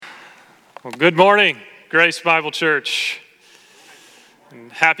Well, good morning, Grace Bible Church.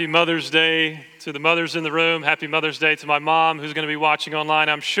 And happy Mother's Day to the mothers in the room. Happy Mother's Day to my mom, who's going to be watching online,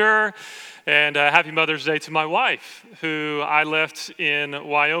 I'm sure. And happy Mother's Day to my wife, who I left in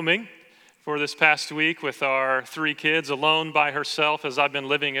Wyoming for this past week with our 3 kids, alone by herself, as I've been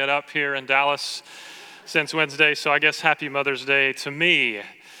living it up here in Dallas since Wednesday. So I guess happy Mother's Day to me.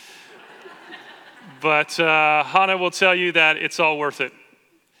 But Hannah will tell you that it's all worth it.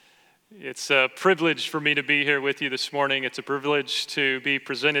 It's a privilege for me to be here with you this morning. It's a privilege to be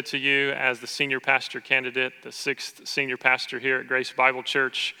presented to you as the senior pastor candidate, the 6th senior pastor here at Grace Bible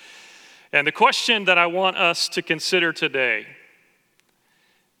Church. And the question that I want us to consider today,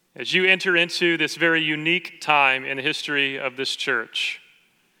 as you enter into this very unique time in the history of this church,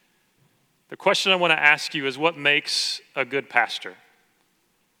 the question I want to ask you is, what makes a good pastor?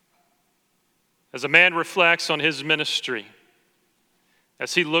 As a man reflects on his ministry,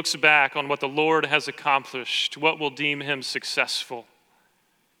 as he looks back on what the Lord has accomplished, what will deem him successful?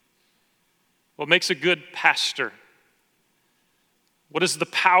 What makes a good pastor? What is the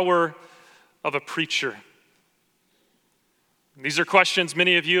power of a preacher? These are questions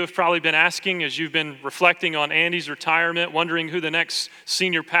many of you have probably been asking as you've been reflecting on Andy's retirement, wondering who the next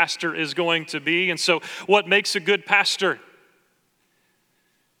senior pastor is going to be. And so, what makes a good pastor?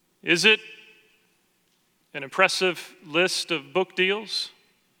 Is it an impressive list of book deals?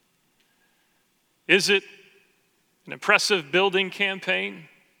 Is it an impressive building campaign?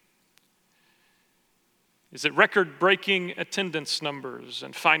 Is it record-breaking attendance numbers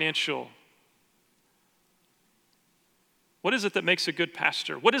and financial? What is it that makes a good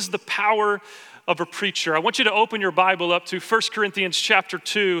pastor? What is the power of a preacher? I want you to open your Bible up to 1 Corinthians chapter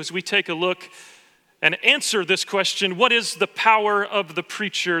 2 as we take a look and answer this question. What is the power of the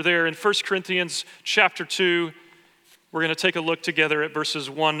preacher? There in 1 Corinthians chapter 2, we're going to take a look together at verses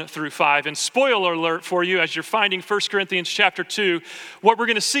 1 through 5. And spoiler alert for you, as you're finding 1 Corinthians chapter 2, what we're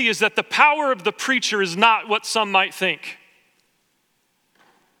going to see is that the power of the preacher is not what some might think.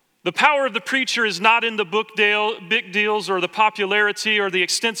 The power of the preacher is not in the big deals or the popularity or the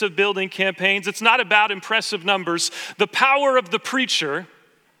extensive building campaigns. It's not about impressive numbers. The power of the preacher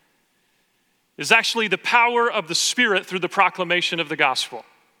is actually the power of the Spirit through the proclamation of the gospel.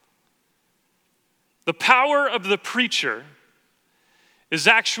 The power of the preacher is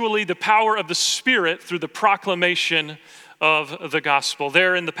actually the power of the Spirit through the proclamation of the gospel.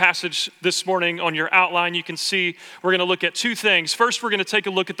 There in the passage this morning on your outline, you can see we're going to look at 2 things. First, we're going to take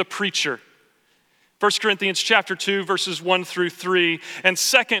a look at the preacher. 1 Corinthians chapter 2, verses 1 through 3. And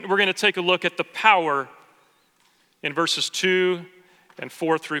second, we're going to take a look at the power in verses 2 and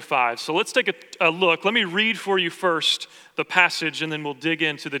 4 through 5. So let's take a look. Let me read for you first the passage, and then we'll dig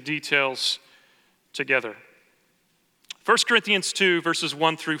into the details together. 1 Corinthians 2, verses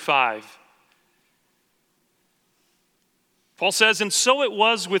 1 through 5. Paul says, "And so it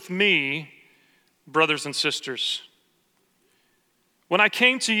was with me, brothers and sisters. When I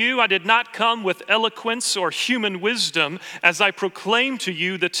came to you, I did not come with eloquence or human wisdom as I proclaimed to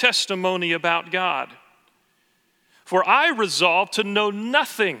you the testimony about God. For I resolved to know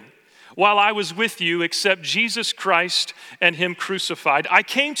nothing while I was with you except Jesus Christ and Him crucified. I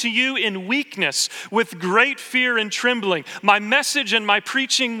came to you in weakness, with great fear and trembling. My message and my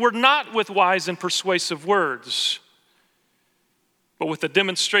preaching were not with wise and persuasive words, but with a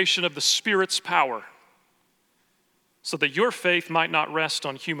demonstration of the Spirit's power, so that your faith might not rest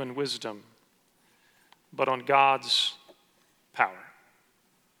on human wisdom, but on God's power."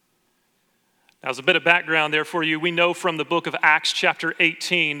 Now, as a bit of background there for you, we know from the book of Acts chapter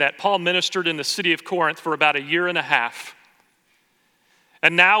 18 that Paul ministered in the city of Corinth for about 1.5 years.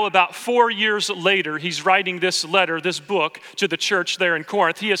 And now, about 4 years later, he's writing this letter, this book, to the church there in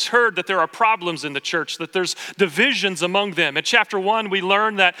Corinth. He has heard that there are problems in the church, that there's divisions among them. In chapter 1, we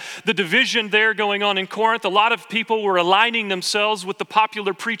learn that the division there going on in Corinth, a lot of people were aligning themselves with the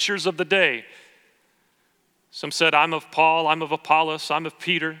popular preachers of the day. Some said, "I'm of Paul, I'm of Apollos, I'm of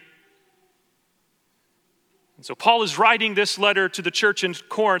Peter." And so Paul is writing this letter to the church in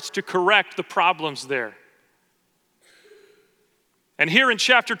Corinth to correct the problems there. And here in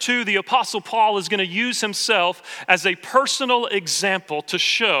chapter 2, the Apostle Paul is going to use himself as a personal example to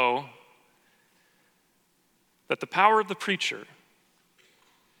show that the power of the preacher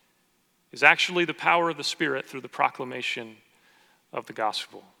is actually the power of the Spirit through the proclamation of the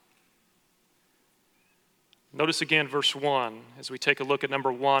gospel. Notice again verse 1 as we take a look at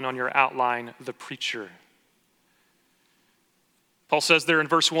number 1 on your outline, the preacher. Paul says there in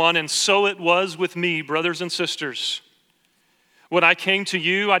verse 1, "And so it was with me, brothers and sisters. When I came to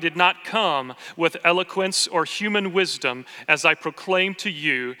you, I did not come with eloquence or human wisdom as I proclaimed to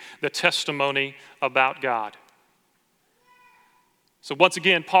you the testimony about God. So once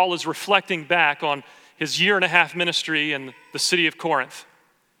again, Paul is reflecting back on his 1.5 year ministry in the city of Corinth.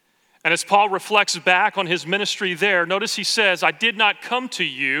 And as Paul reflects back on his ministry there, notice he says, I did not come to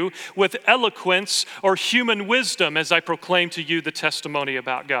you with eloquence or human wisdom as I proclaimed to you the testimony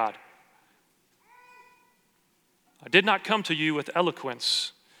about God. I did not come to you with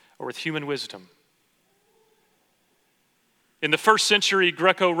eloquence or with human wisdom. In the first century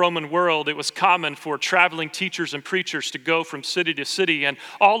Greco-Roman world, it was common for traveling teachers and preachers to go from city to city, and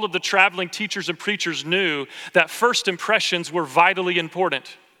all of the traveling teachers and preachers knew that first impressions were vitally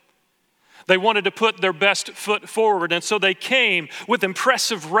important. They wanted to put their best foot forward, and so they came with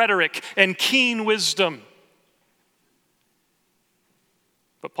impressive rhetoric and keen wisdom.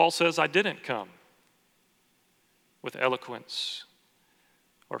 But Paul says, I didn't come with eloquence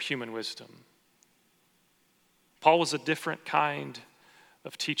or human wisdom. Paul was a different kind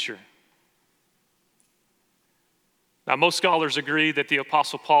of teacher. Now, most scholars agree that the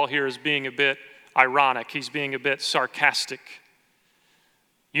Apostle Paul here is being a bit ironic. He's being a bit sarcastic.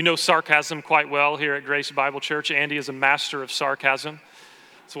 You know sarcasm quite well here at Grace Bible Church. Andy is a master of sarcasm.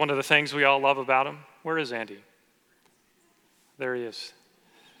 It's one of the things we all love about him. Where is Andy? There he is.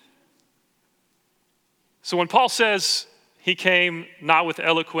 So when Paul says he came not with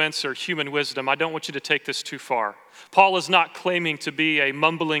eloquence or human wisdom, I don't want you to take this too far. Paul is not claiming to be a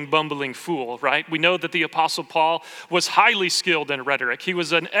mumbling, bumbling fool, right? We know that the Apostle Paul was highly skilled in rhetoric. He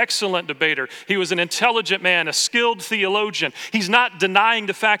was an excellent debater. He was an intelligent man, a skilled theologian. He's not denying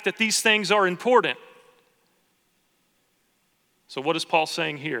the fact that these things are important. So what is Paul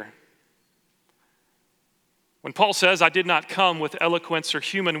saying here? When Paul says, I did not come with eloquence or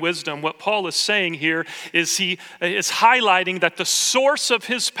human wisdom, what Paul is saying here is he is highlighting that the source of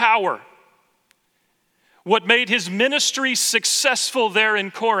his power, what made his ministry successful there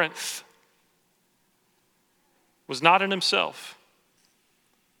in Corinth, was not in himself.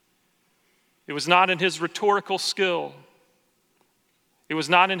 It was not in his rhetorical skill. It was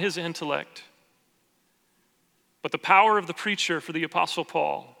not in his intellect. But the power of the preacher for the Apostle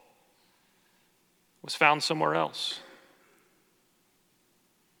Paul was found somewhere else.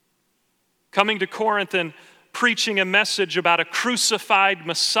 Coming to Corinth and preaching a message about a crucified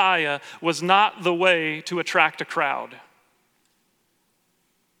Messiah was not the way to attract a crowd.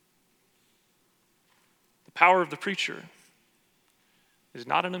 The power of the preacher is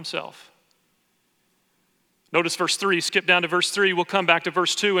not in himself. Notice verse 3, skip down to verse 3. We'll come back to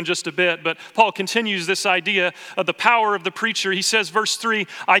verse 2 in just a bit. But Paul continues this idea of the power of the preacher. He says, verse 3,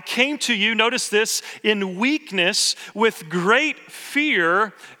 I came to you, notice this, in weakness with great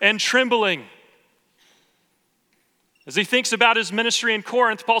fear and trembling. As he thinks about his ministry in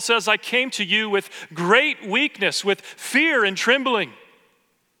Corinth, Paul says, I came to you with great weakness, with fear and trembling.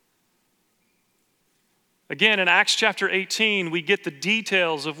 Again, in Acts chapter 18, we get the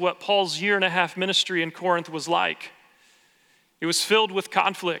details of what Paul's 1.5 year ministry in Corinth was like. It was filled with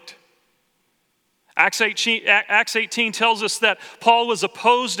conflict. Acts 18 tells us that Paul was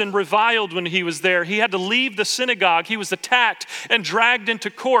opposed and reviled when he was there. He had to leave the synagogue. He was attacked and dragged into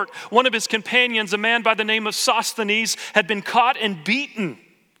court. One of his companions, a man by the name of Sosthenes, had been caught and beaten.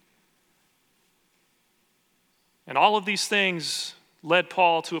 And all of these things led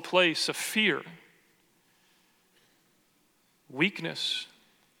Paul to a place of fear, weakness,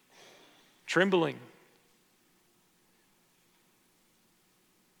 trembling.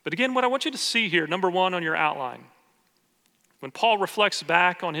 But again, what I want you to see here, number one on your outline, when Paul reflects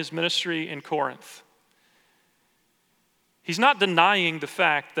back on his ministry in Corinth, he's not denying the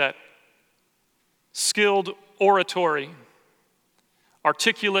fact that skilled oratory,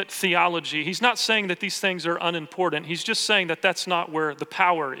 articulate theology, he's not saying that these things are unimportant. He's just saying that that's not where the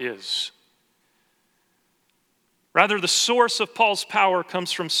power is. Rather, the source of Paul's power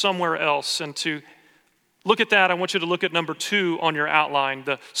comes from somewhere else. And to look at that, I want you to look at number 2 on your outline,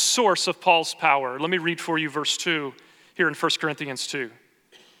 the source of Paul's power. Let me read for you verse 2 here in 1 Corinthians 2.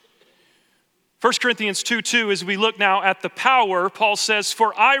 1 Corinthians 2:2, as we look now at the power, Paul says,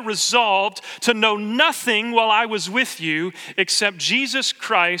 for I resolved to know nothing while I was with you except Jesus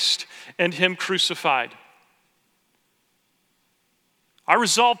Christ and him crucified. I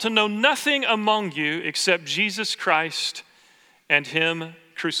resolved to know nothing among you except Jesus Christ and him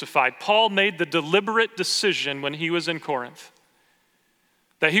crucified. Paul made the deliberate decision when he was in Corinth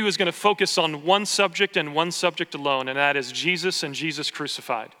that he was going to focus on one subject and one subject alone, and that is Jesus and Jesus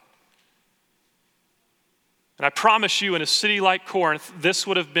crucified. And I promise you, in a city like Corinth, this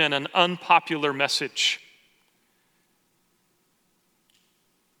would have been an unpopular message.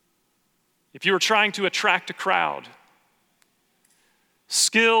 If you were trying to attract a crowd,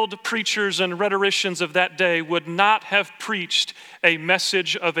 skilled preachers and rhetoricians of that day would not have preached a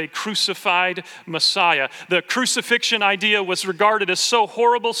message of a crucified Messiah. The crucifixion idea was regarded as so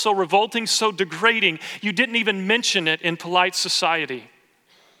horrible, so revolting, so degrading, you didn't even mention it in polite society.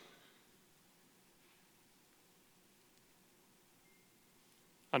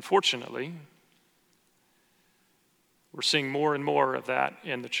 Unfortunately, we're seeing more and more of that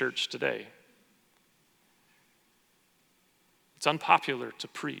in the church today. It's unpopular to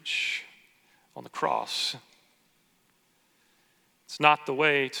preach on the cross. It's not the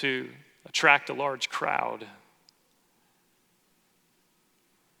way to attract a large crowd.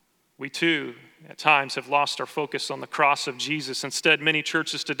 We too, at times, have lost our focus on the cross of Jesus. Instead, many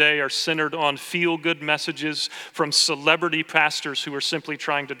churches today are centered on feel-good messages from celebrity pastors who are simply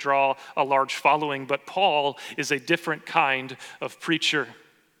trying to draw a large following. But Paul is a different kind of preacher.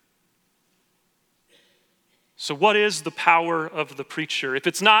 So what is the power of the preacher? If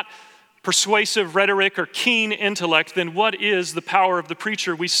it's not persuasive rhetoric or keen intellect, then what is the power of the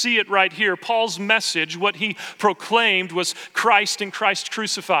preacher? We see it right here. Paul's message, what he proclaimed, was Christ and Christ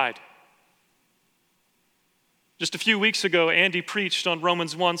crucified. Just a few weeks ago, Andy preached on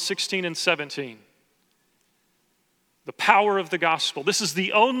Romans 1:16 and 17. The power of the gospel. This is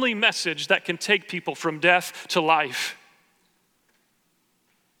the only message that can take people from death to life.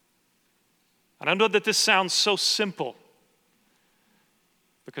 And I know that this sounds so simple,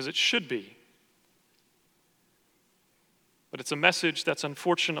 because it should be. But it's a message that's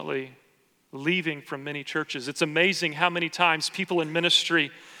unfortunately leaving from many churches. It's amazing how many times people in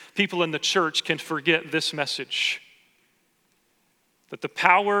ministry, people in the church can forget this message. That the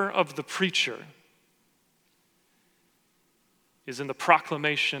power of the preacher is in the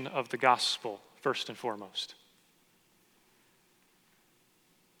proclamation of the gospel, first and foremost.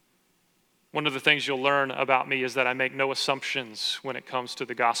 One of the things you'll learn about me is that I make no assumptions when it comes to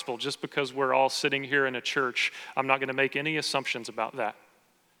the gospel. Just because we're all sitting here in a church, I'm not going to make any assumptions about that.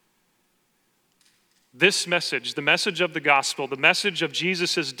 This message, the message of the gospel, the message of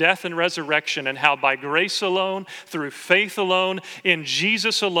Jesus' death and resurrection, and how by grace alone, through faith alone, in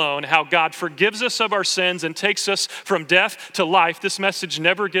Jesus alone, how God forgives us of our sins and takes us from death to life, this message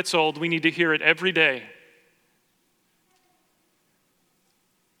never gets old. We need to hear it every day.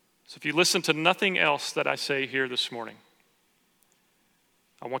 So if you listen to nothing else that I say here this morning,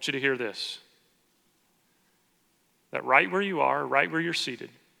 I want you to hear this. That right where you are, right where you're seated,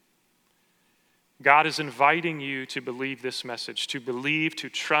 God is inviting you to believe this message, to believe, to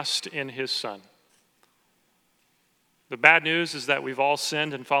trust in His Son. The bad news is that we've all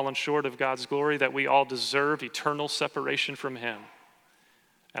sinned and fallen short of God's glory, that we all deserve eternal separation from Him.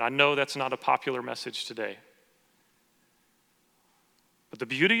 And I know that's not a popular message today. But the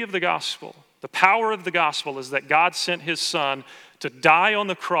beauty of the gospel, the power of the gospel, is that God sent His Son to die on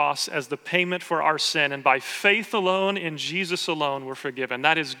the cross as the payment for our sin. And by faith alone, in Jesus alone, we're forgiven.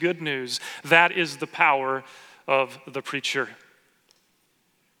 That is good news. That is the power of the preacher.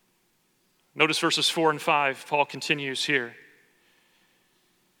 Notice verses 4 and 5. Paul continues here.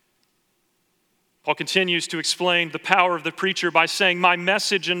 Paul continues to explain the power of the preacher by saying, my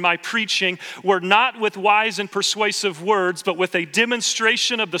message and my preaching were not with wise and persuasive words, but with a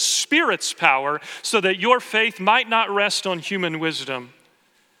demonstration of the Spirit's power, so that your faith might not rest on human wisdom,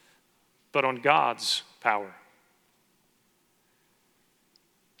 but on God's power.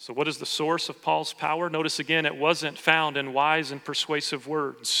 So what is the source of Paul's power? Notice again, it wasn't found in wise and persuasive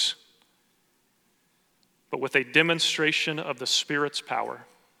words, but with a demonstration of the Spirit's power.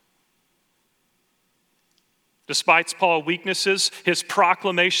 Despite Paul's weaknesses, his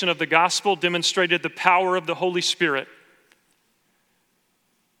proclamation of the gospel demonstrated the power of the Holy Spirit.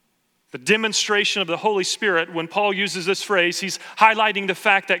 The demonstration of the Holy Spirit, when Paul uses this phrase, he's highlighting the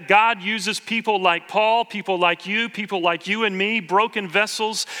fact that God uses people like Paul, people like you and me, broken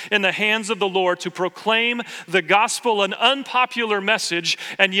vessels in the hands of the Lord to proclaim the gospel, an unpopular message,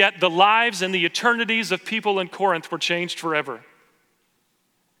 and yet the lives and the eternities of people in Corinth were changed forever.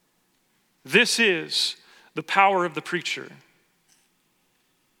 This is the power of the preacher.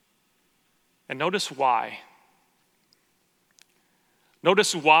 And notice why.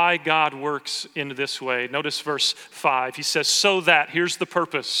 Notice why God works in this way. Notice verse 5. He says, so that, here's the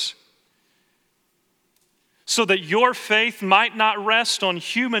purpose, so that your faith might not rest on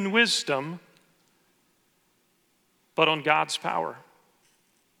human wisdom, but on God's power.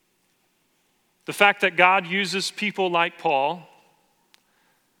 The fact that God uses people like Paul,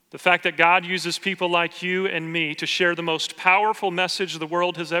 the fact that God uses people like you and me to share the most powerful message the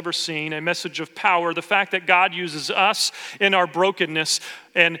world has ever seen, a message of power, the fact that God uses us in our brokenness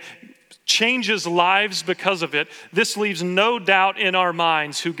and changes lives because of it, this leaves no doubt in our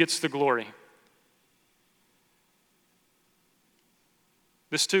minds who gets the glory.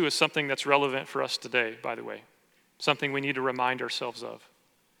 This too is something that's relevant for us today, by the way. Something we need to remind ourselves of.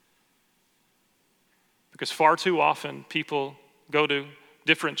 Because far too often people go to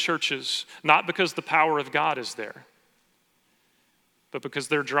different churches, not because the power of God is there, but because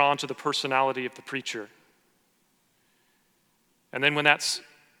they're drawn to the personality of the preacher. And then when that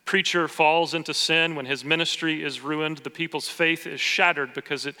preacher falls into sin, when his ministry is ruined, the people's faith is shattered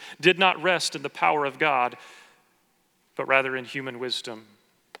because it did not rest in the power of God, but rather in human wisdom.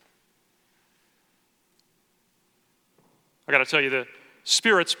 I got to tell you, the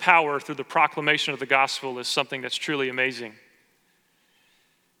Spirit's power through the proclamation of the gospel is something that's truly amazing.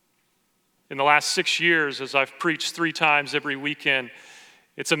 In the last 6 years, as I've preached 3 times every weekend,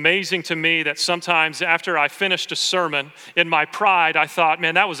 it's amazing to me that sometimes after I finished a sermon, in my pride, I thought,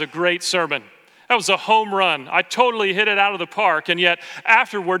 man, that was a great sermon. That was a home run. I totally hit it out of the park. And yet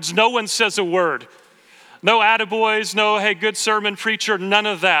afterwards, no one says a word. No attaboys, no, hey, good sermon, preacher, none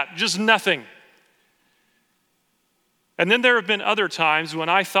of that. Just nothing. And then there have been other times when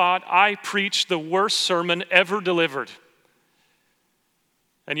I thought I preached the worst sermon ever delivered.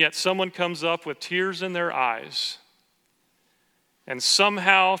 And yet someone comes up with tears in their eyes. And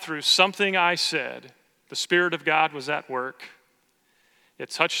somehow, through something I said, the Spirit of God was at work. It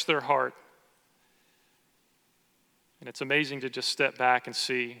touched their heart. And it's amazing to just step back and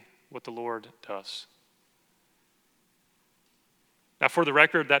see what the Lord does. Now, for the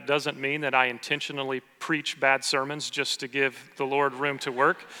record, that doesn't mean that I intentionally preach bad sermons just to give the Lord room to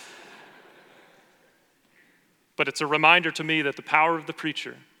work. But it's a reminder to me that the power of the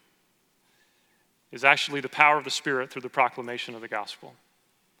preacher is actually the power of the Spirit through the proclamation of the gospel.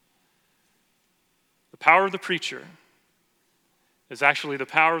 The power of the preacher is actually the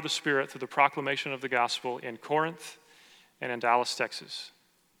power of the Spirit through the proclamation of the gospel in Corinth and in Dallas, Texas.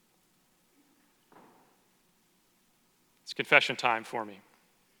 It's confession time for me.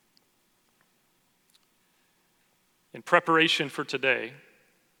 In preparation for today,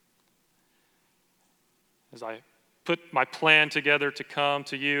 as I put my plan together to come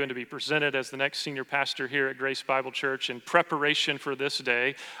to you and to be presented as the next senior pastor here at Grace Bible Church, in preparation for this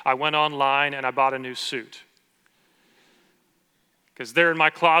day, I went online and I bought a new suit. Because there in my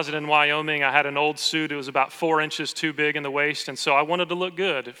closet in Wyoming, I had an old suit. It was about 4 inches too big in the waist, and so I wanted to look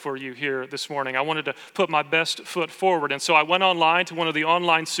good for you here this morning. I wanted to put my best foot forward, and so I went online to one of the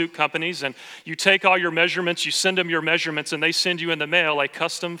online suit companies, and you take all your measurements, you send them your measurements, and they send you in the mail a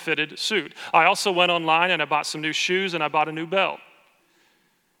custom-fitted suit. I also went online, and I bought some new shoes, and I bought a new belt.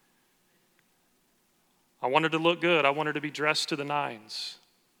 I wanted to look good. I wanted to be dressed to the nines.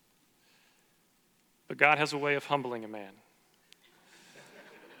 But God has a way of humbling a man.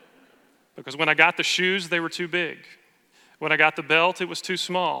 Because when I got the shoes, they were too big. When I got the belt, it was too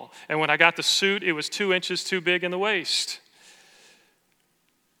small. And when I got the suit, it was 2 inches too big in the waist.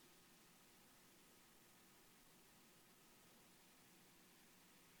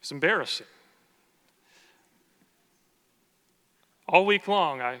 It's embarrassing. All week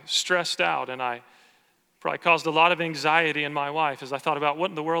long, I stressed out, and I probably caused a lot of anxiety in my wife as I thought about what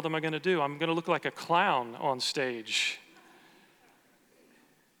in the world am I going to do? I'm going to look like a clown on stage.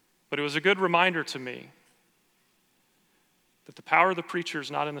 But it was a good reminder to me that the power of the preacher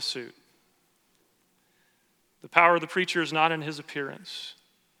is not in the suit. The power of the preacher is not in his appearance.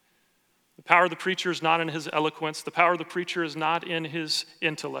 The power of the preacher is not in his eloquence. The power of the preacher is not in his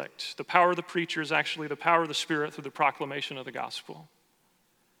intellect. The power of the preacher is actually the power of the Spirit through the proclamation of the gospel.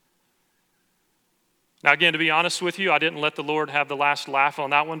 Now, again, to be honest with you, I didn't let the Lord have the last laugh on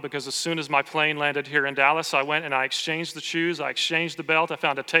that one, because as soon as my plane landed here in Dallas, I went and I exchanged the shoes, I exchanged the belt, I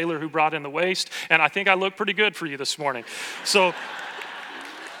found a tailor who brought in the waist, and I think I look pretty good for you this morning. So,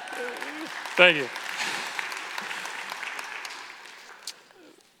 thank you.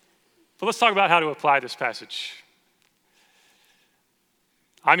 But let's talk about how to apply this passage.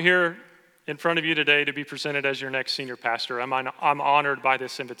 I'm here in front of you today to be presented as your next senior pastor. I'm honored by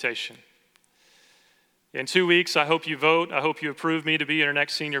this invitation. In 2 weeks, I hope you vote. I hope you approve me to be your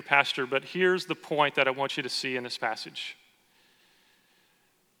next senior pastor. But here's the point that I want you to see in this passage.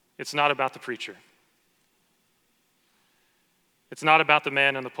 It's not about the preacher. It's not about the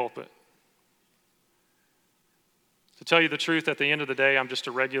man in the pulpit. To tell you the truth, at the end of the day, I'm just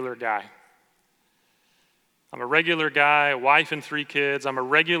a regular guy. I'm a regular guy, a wife and 3 kids. I'm a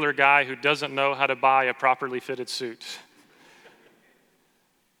regular guy who doesn't know how to buy a properly fitted suit.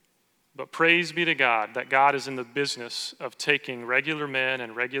 But praise be to God that God is in the business of taking regular men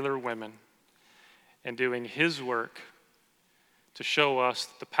and regular women and doing his work to show us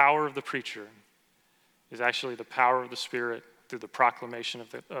that the power of the preacher is actually the power of the Spirit through the proclamation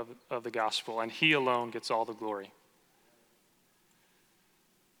of the gospel, and he alone gets all the glory.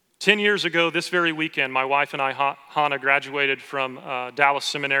 10 years ago, this very weekend, my wife and I, Hannah, graduated from Dallas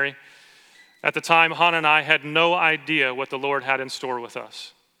Seminary. At the time, Hannah and I had no idea what the Lord had in store with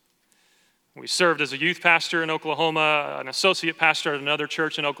us. We served as a youth pastor in Oklahoma, an associate pastor at another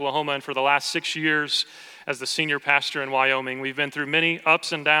church in Oklahoma, and for the last 6 years as the senior pastor in Wyoming. We've been through many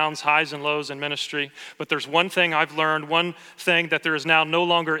ups and downs, highs and lows in ministry, but there's one thing I've learned, one thing that there is now no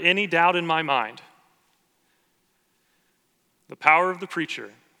longer any doubt in my mind. The power of the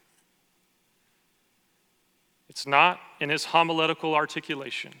preacher, it's not in his homiletical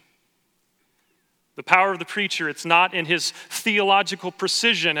articulation. The power of the preacher, it's not in his theological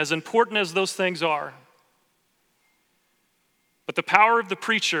precision, as important as those things are. But the power of the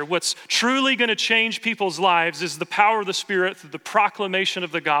preacher, what's truly going to change people's lives, is the power of the Spirit through the proclamation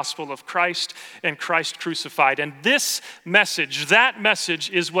of the gospel of Christ and Christ crucified. And this message, that message,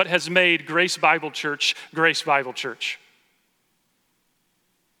 is what has made Grace Bible Church, Grace Bible Church.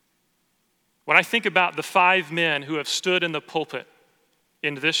 When I think about the 5 men who have stood in the pulpit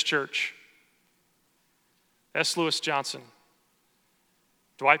in this church, S. Lewis Johnson,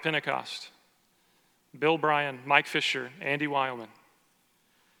 Dwight Pentecost, Bill Bryan, Mike Fisher, Andy Weilman.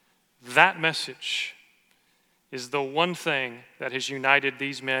 That message is the one thing that has united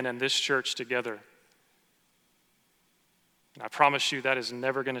these men and this church together. And I promise you that is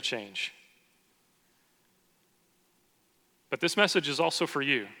never going to change. But this message is also for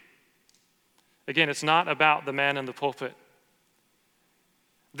you. Again, it's not about the man in the pulpit.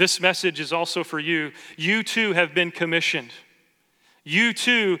 This message is also for you. You too have been commissioned. You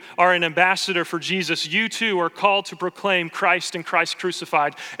too are an ambassador for Jesus. You too are called to proclaim Christ and Christ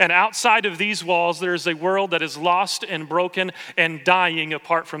crucified. And outside of these walls, there is a world that is lost and broken and dying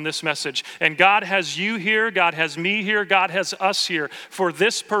apart from this message. And God has you here, God has me here, God has us here for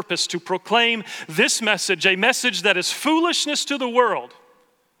this purpose, to proclaim this message, a message that is foolishness to the world.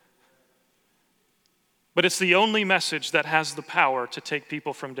 But it's the only message that has the power to take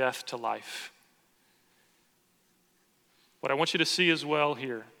people from death to life. What I want you to see as well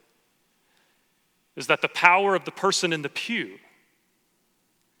here is that the power of the person in the pew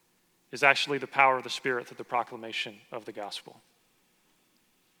is actually the power of the Spirit through the proclamation of the gospel.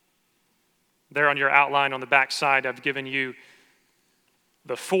 There on your outline on the back side, I've given you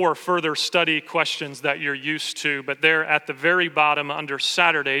the 4 further study questions that you're used to, but there at the very bottom under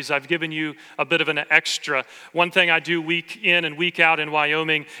Saturdays, I've given you a bit of an extra. One thing I do week in and week out in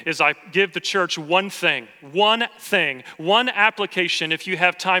Wyoming is I give the church one thing, one application. If you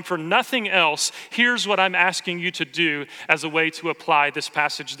have time for nothing else, here's what I'm asking you to do as a way to apply this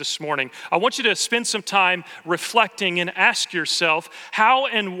passage this morning. I want you to spend some time reflecting and ask yourself, how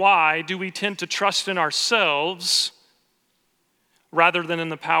and why do we tend to trust in ourselves rather than in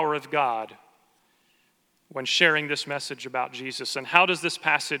the power of God when sharing this message about Jesus? And how does this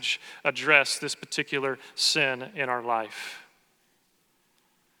passage address this particular sin in our life?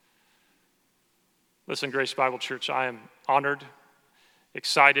 Listen, Grace Bible Church, I am honored,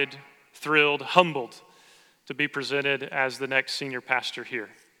 excited, thrilled, humbled to be presented as the next senior pastor here.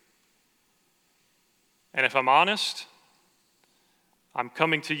 And if I'm honest, I'm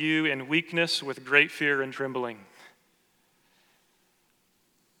coming to you in weakness with great fear and trembling.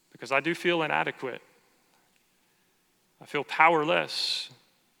 Because I do feel inadequate. I feel powerless.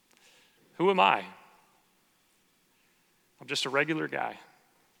 Who am I? I'm just a regular guy.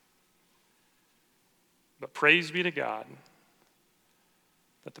 But praise be to God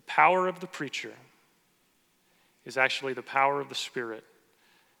that the power of the preacher is actually the power of the Spirit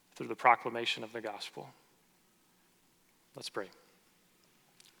through the proclamation of the gospel. Let's pray.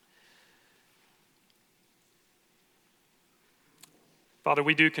 Father,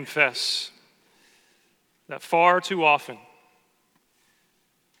 we do confess that far too often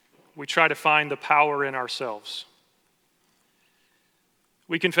we try to find the power in ourselves.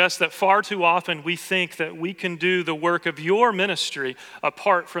 We confess that far too often we think that we can do the work of your ministry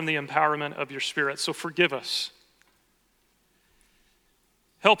apart from the empowerment of your Spirit. So forgive us.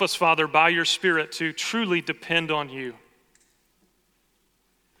 Help us, Father, by your Spirit to truly depend on you.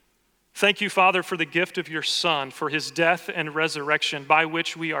 Thank you, Father, for the gift of your Son, for his death and resurrection by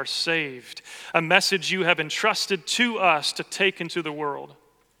which we are saved, a message you have entrusted to us to take into the world.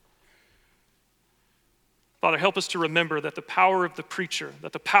 Father, help us to remember that the power of the preacher,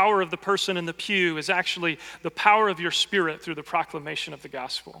 that the power of the person in the pew is actually the power of your Spirit through the proclamation of the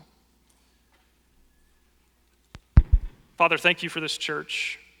gospel. Father, thank you for this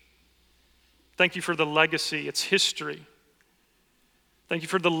church. Thank you for the legacy, its history. Thank you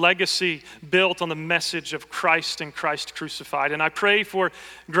for the legacy built on the message of Christ and Christ crucified. And I pray for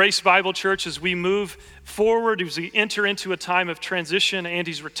Grace Bible Church as we move forward, as we enter into a time of transition,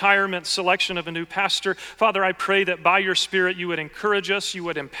 Andy's retirement, selection of a new pastor. Father, I pray that by your Spirit you would encourage us, you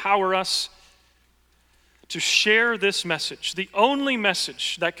would empower us to share this message, the only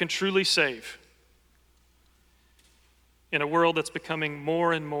message that can truly save in a world that's becoming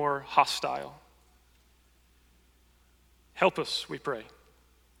more and more hostile. Help us, we pray.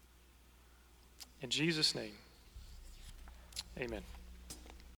 In Jesus' name, amen.